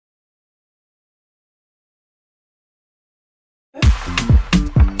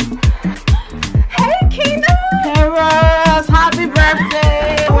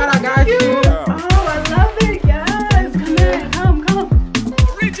birthday! What I got you? Oh, I love it, guys. Come in, come.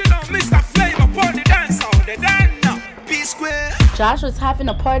 Original Mr. Flavor upon the dance hall, the dance P-Square. Josh was having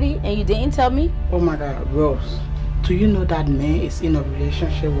a party and you didn't tell me? Oh my God, Rose. Do you know that man is in a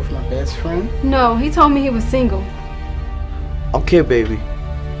relationship with my best friend? No, he told me he was single. Okay, baby.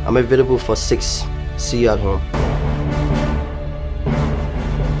 I'm available for 6. See you at home.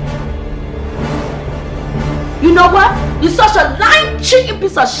 You know what? You're such a lying, cheating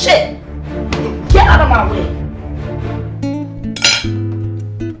piece of shit. Get out of my way.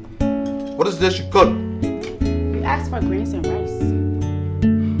 What is this you cook? You asked for greens and rice.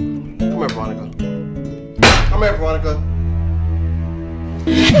 Come here, Veronica. Come here, Veronica.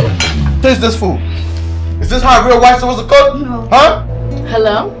 Taste this food. Is this how a real wife supposed to cook? No. Huh?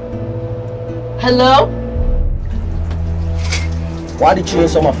 Hello? Hello? Why did you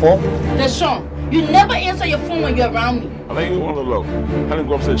answer my phone? Deshaun, you never answer your phone when you're around me. I think you on the low. I didn't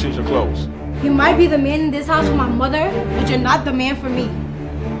go upstairs and change your clothes. You might be the man in this house for my mother, but you're not the man for me.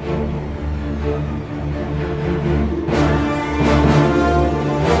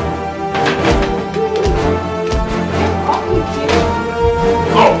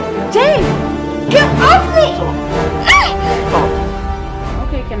 James, get off me!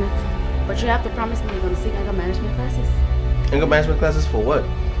 Okay, Kenneth. But you have to promise me you're going to seek anger management classes. Anger management classes for what?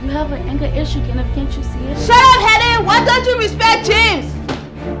 You have an anger issue, Kenneth. Can't you see it? Shut up, Helen! Why don't you respect James?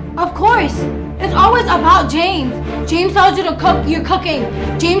 Of course. It's always about James. James tells you to cook, you're cooking.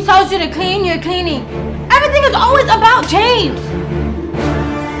 James tells you to clean, you're cleaning. Everything is always about James.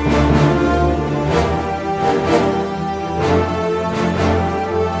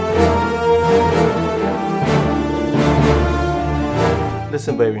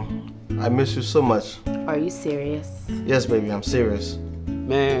 Listen, baby. I miss you so much. Are you serious? Yes, baby, I'm serious.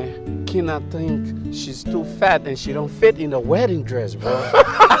 Man, Kina think she's too fat and she don't fit in a wedding dress, bro.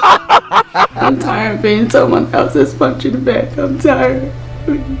 I'm tired of being someone else's punching bag. I'm tired.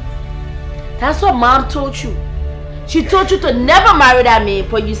 That's what Mom told you. She told you to never marry that man,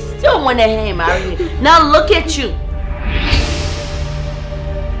 but you still went ahead and married him. Now look at you.